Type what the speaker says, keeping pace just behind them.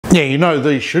Yeah, you know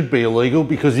these should be illegal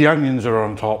because the onions are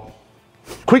on top.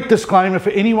 Quick disclaimer for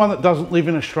anyone that doesn't live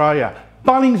in Australia.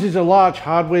 Bunnings is a large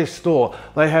hardware store.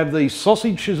 They have these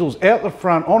sausage sizzles out the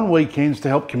front on weekends to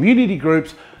help community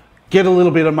groups get a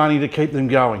little bit of money to keep them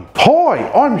going.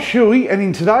 Hi, I'm Schuey, and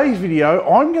in today's video,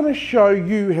 I'm going to show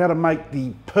you how to make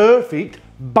the perfect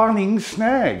Bunnings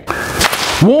Snag.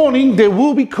 Warning, there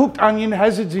will be cooked onion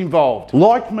hazards involved.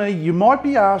 Like me, you might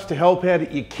be asked to help out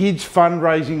at your kids'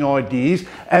 fundraising ideas,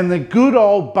 and the good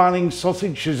old Bunnings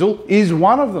Sausage Sizzle is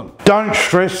one of them. Don't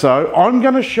stress though, I'm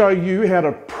going to show you how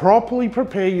to properly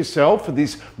prepare yourself for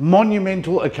this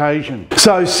monumental occasion.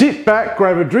 So sit back,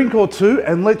 grab a drink or two,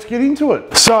 and let's get into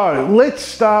it. So let's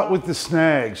start with the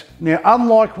snags. Now,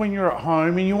 unlike when you're at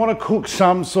home and you want to cook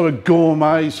some sort of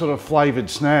gourmet sort of flavoured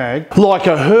snag, like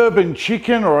a herb and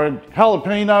chicken or a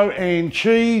jalapeno and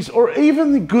cheese, or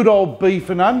even the good old beef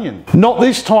and onion. Not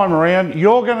this time around.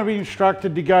 You're going to be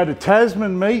instructed to go to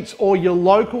Tasman Meats or your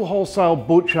local wholesale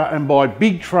butcher and buy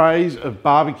big trays of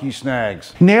barbecue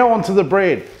snags. Now onto the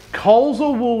bread. Coles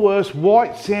or Woolworths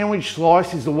white sandwich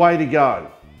slice is the way to go.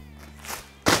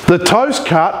 The toast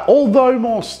cut, although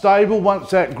more stable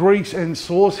once that grease and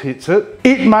sauce hits it,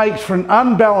 it makes for an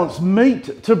unbalanced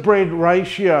meat to bread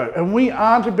ratio, and we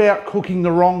aren't about cooking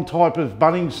the wrong type of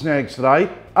Bunnings snags today,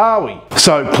 are we?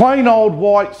 So plain old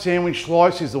white sandwich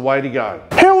slice is the way to go.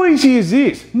 How easy is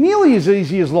this? Nearly as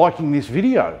easy as liking this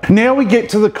video. Now we get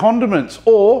to the condiments,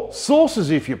 or sauces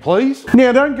if you please.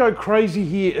 Now don't go crazy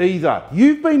here either.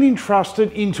 You've been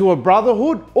entrusted into a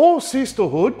brotherhood or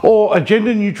sisterhood or a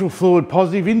gender neutral fluid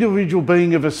positive individual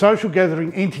being of a social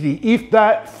gathering entity if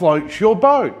that floats your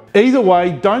boat. Either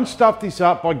way, don't stuff this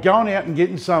up by going out and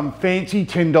getting some fancy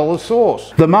 $10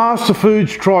 sauce. The Master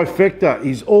Foods trifecta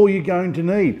is all you're going to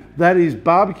need. That is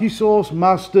barbecue sauce,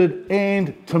 mustard,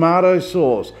 and tomato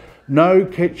sauce. No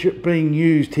ketchup being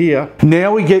used here.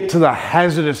 Now we get to the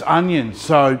hazardous onions,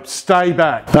 so stay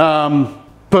back.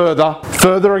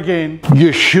 Further again,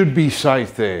 you should be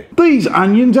safe there. These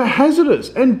onions are hazardous,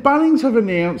 and Bunnings have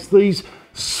announced these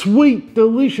sweet,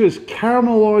 delicious,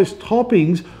 caramelised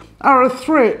toppings are a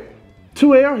threat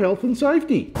to our health and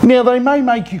safety. Now they may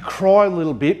make you cry a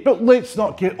little bit, but let's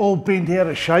not get all bent out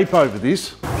of shape over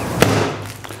this.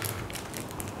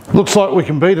 Looks like we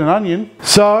can beat an onion,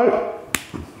 so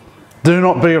do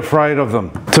not be afraid of them.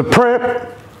 To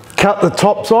prep, cut the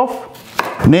tops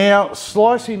off. Now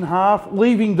slice in half,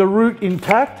 leaving the root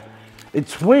intact.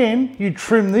 It's when you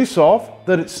trim this off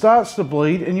that it starts to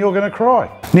bleed and you're going to cry.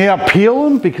 Now peel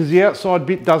them because the outside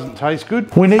bit doesn't taste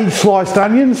good. We need sliced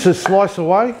onions to slice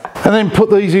away and then put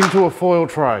these into a foil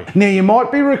tray. Now you might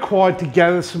be required to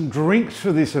gather some drinks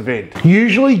for this event.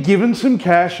 Usually given some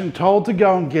cash and told to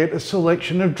go and get a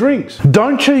selection of drinks.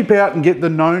 Don't cheap out and get the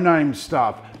no-name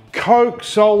stuff. Coke,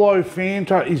 Solo,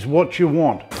 Fanta is what you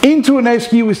want. Into an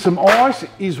esky with some ice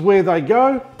is where they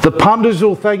go. The punters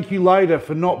will thank you later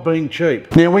for not being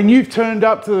cheap. Now when you've turned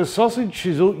up to the sausage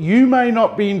sizzle, you may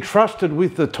not be entrusted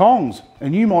with the tongs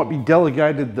and you might be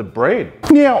delegated the bread.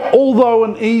 Now, although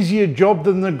an easier job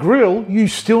than the grill, you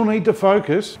still need to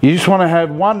focus. You just want to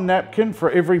have one napkin for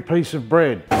every piece of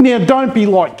bread. Now don't be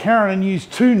like Karen and use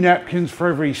 2 napkins for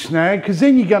every snag, because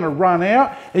then you're going to run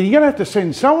out and you're going to have to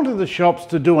send someone to the shops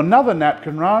to do another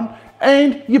napkin run,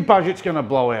 and your budget's going to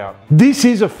blow out. This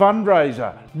is a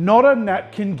fundraiser, not a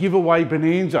napkin giveaway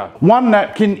bonanza. One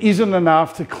napkin isn't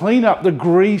enough to clean up the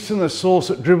grease and the sauce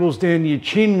that dribbles down your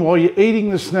chin while you're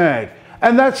eating the snag.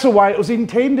 And that's the way it was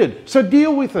intended, so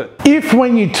deal with it. If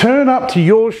when you turn up to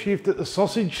your shift at the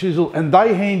sausage sizzle and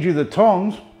they hand you the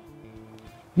tongs,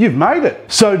 you've made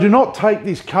it. So do not take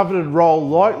this coveted role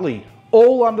lightly.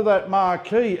 All under that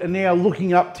marquee are now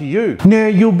looking up to you. Now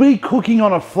you'll be cooking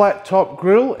on a flat top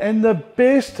grill, and the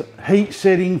best heat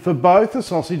setting for both the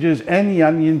sausages and the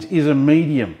onions is a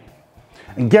medium.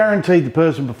 And guaranteed the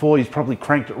person before you's probably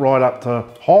cranked it right up to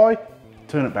high,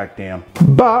 turn it back down.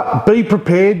 But be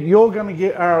prepared, you're going to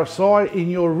get RSI in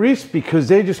your wrist because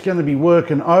they're just going to be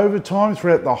working overtime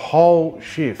throughout the whole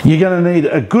shift. You're going to need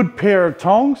a good pair of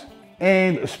tongs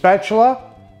and a spatula.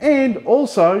 And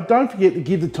also, don't forget to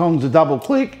give the tongs a double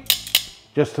click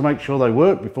just to make sure they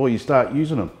work before you start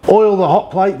using them. Oil the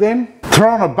hot plate then. Throw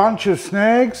on a bunch of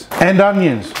snags and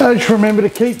onions. Just remember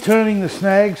to keep turning the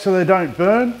snags so they don't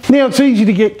burn. Now it's easy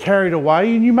to get carried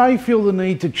away and you may feel the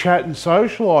need to chat and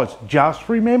socialise. Just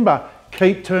remember,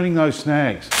 keep turning those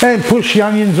snags. And push the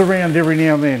onions around every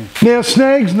now and then. Now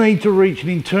snags need to reach an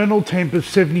internal temp of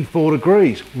 74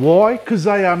 degrees. Why? Because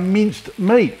they are minced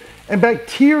meat. And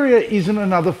bacteria isn't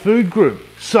another food group,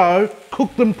 so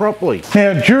cook them properly.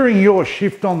 Now during your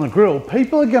shift on the grill,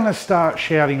 people are going to start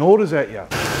shouting orders at you.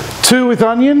 2 with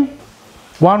onion,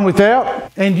 1 without,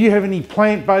 And do you have any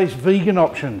plant-based vegan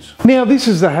options? Now this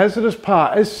is the hazardous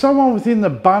part, as someone within the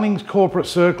Bunnings corporate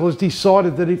circle has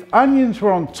decided that if onions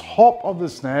were on top of the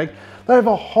snag, they have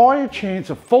a higher chance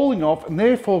of falling off and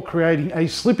therefore creating a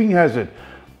slipping hazard.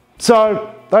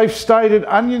 So they've stated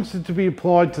onions are to be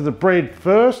applied to the bread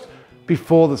first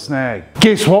before the snag.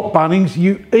 Guess what, Bunnings?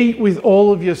 You eat with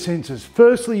all of your senses.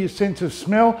 Firstly, your sense of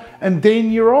smell, and then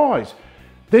your eyes.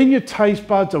 Then your taste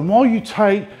buds, and while you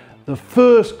take the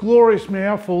first glorious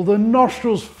mouthful, the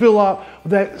nostrils fill up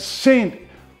with that scent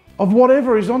of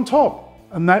whatever is on top.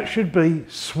 And that should be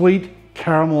sweet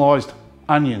caramelized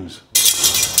onions.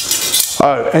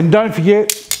 Oh, and don't forget,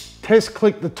 test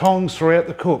click the tongs throughout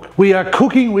the cook. We are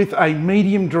cooking with a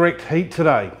medium direct heat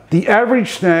today. The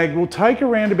average snag will take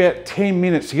around about 10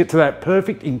 minutes to get to that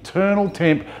perfect internal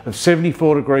temp of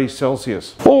 74 degrees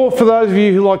Celsius. Or for those of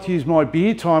you who like to use my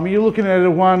beer timer, you're looking at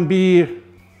a one beer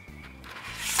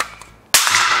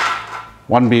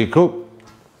cook.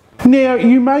 Now,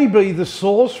 you may be the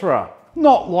sorcerer,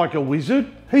 not like a wizard.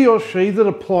 He or she that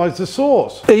applies the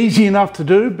sauce. Easy enough to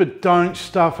do, but don't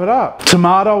stuff it up.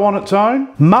 Tomato on its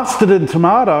own, mustard and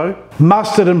tomato,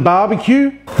 mustard and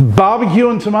barbecue, barbecue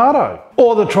and tomato.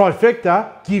 Or the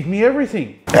trifecta, give me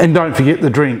everything. And don't forget the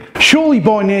drink. Surely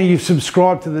by now you've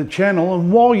subscribed to the channel,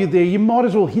 and while you're there, you might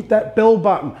as well hit that bell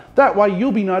button. That way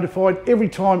you'll be notified every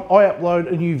time I upload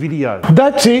a new video.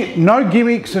 That's it, no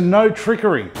gimmicks and no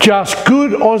trickery. Just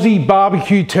good Aussie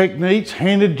barbecue techniques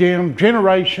handed down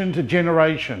generation to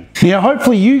generation. Now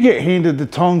hopefully you get handed the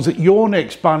tongs at your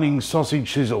next Bunnings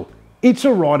Sausage Sizzle. It's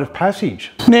a rite of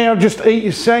passage. Now just eat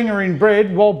your sanger in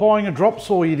bread while buying a drop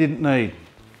saw you didn't need.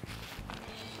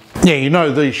 Yeah, you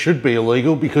know these should be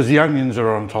illegal because the onions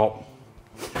are on top.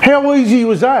 How easy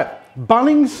was that?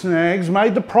 Bunnings Snags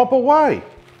made the proper way.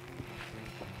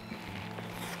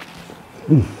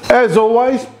 As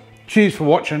always, cheers for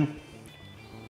watching.